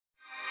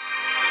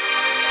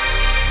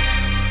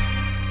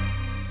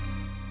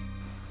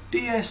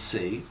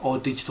DSC, or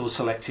Digital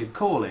Selective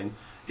Calling,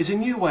 is a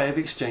new way of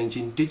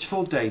exchanging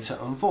digital data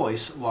and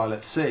voice while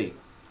at sea.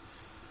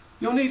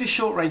 You'll need a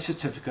short-range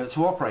certificate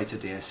to operate a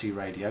DSC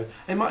radio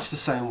in much the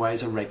same way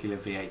as a regular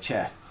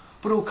VHF,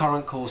 but all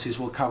current courses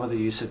will cover the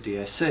use of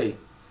DSC.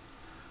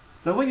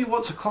 Now, when you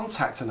want to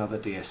contact another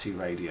DSC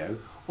radio,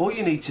 all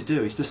you need to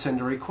do is to send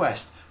a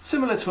request,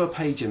 similar to a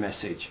pager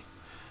message.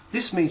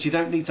 This means you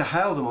don't need to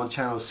hail them on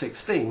channel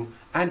 16,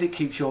 and it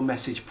keeps your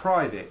message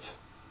private.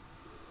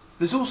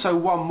 There's also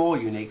one more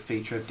unique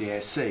feature of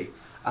DSC,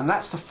 and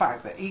that's the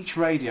fact that each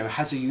radio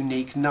has a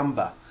unique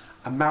number,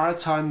 a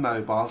Maritime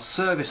Mobile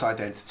Service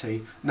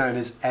Identity known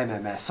as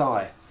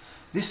MMSI.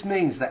 This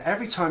means that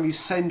every time you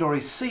send or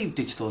receive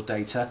digital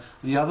data,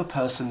 the other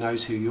person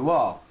knows who you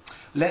are.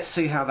 Let's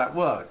see how that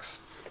works.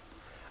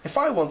 If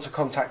I want to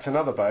contact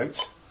another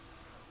boat,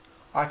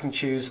 I can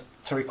choose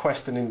to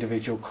request an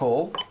individual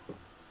call.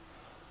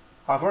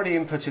 I've already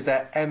inputted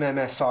their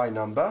MMSI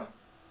number,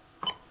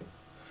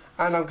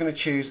 and I'm going to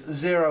choose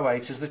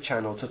 08 as the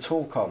channel to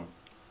talk on.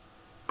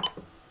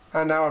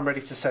 And now I'm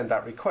ready to send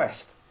that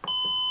request.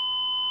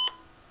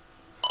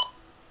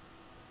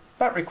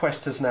 That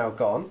request has now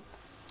gone.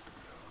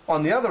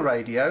 On the other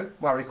radio,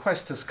 my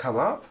request has come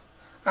up,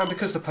 and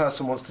because the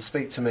person wants to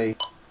speak to me,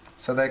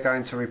 so they're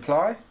going to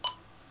reply.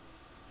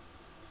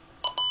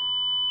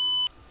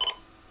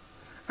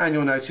 And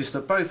you'll notice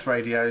that both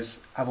radios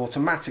have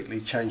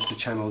automatically changed to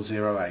channel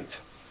 08.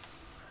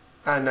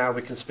 And now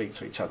we can speak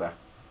to each other.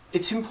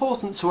 It's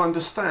important to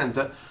understand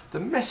that the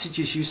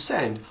messages you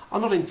send are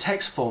not in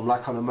text form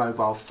like on a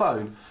mobile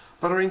phone,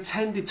 but are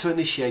intended to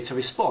initiate a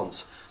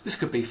response. This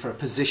could be for a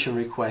position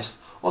request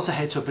or to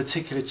head to a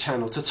particular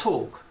channel to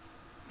talk.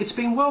 It's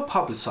been well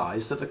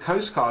publicised that the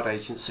Coast Guard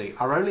Agency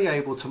are only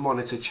able to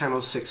monitor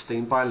channel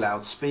 16 by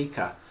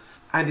loudspeaker,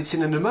 and it's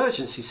in an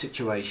emergency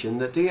situation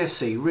that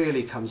DSC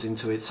really comes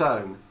into its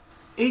own.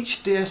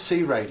 Each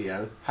DSC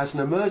radio has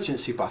an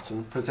emergency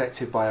button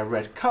protected by a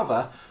red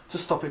cover to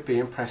stop it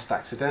being pressed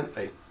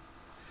accidentally.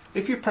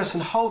 If you press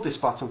and hold this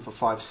button for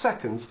 5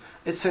 seconds,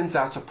 it sends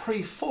out a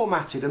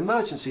pre-formatted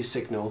emergency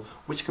signal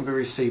which can be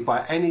received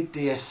by any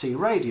DSC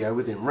radio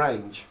within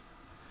range.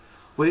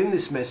 Within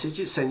this message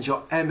it sends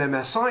your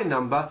MMSI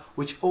number,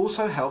 which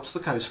also helps the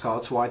Coast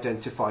Guard to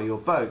identify your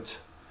boat.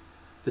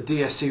 The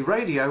DSC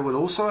radio will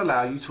also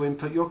allow you to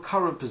input your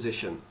current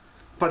position.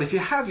 But if you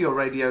have your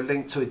radio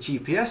linked to a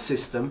GPS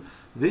system,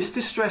 this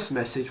distress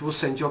message will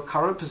send your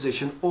current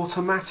position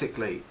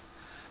automatically.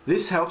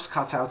 This helps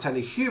cut out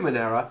any human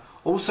error,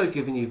 also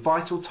giving you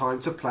vital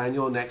time to plan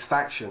your next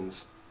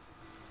actions.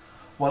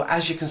 Well,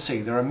 as you can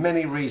see, there are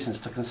many reasons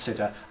to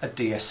consider a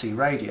DSC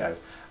radio,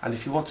 and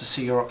if you want to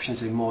see your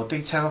options in more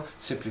detail,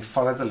 simply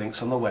follow the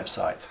links on the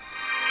website.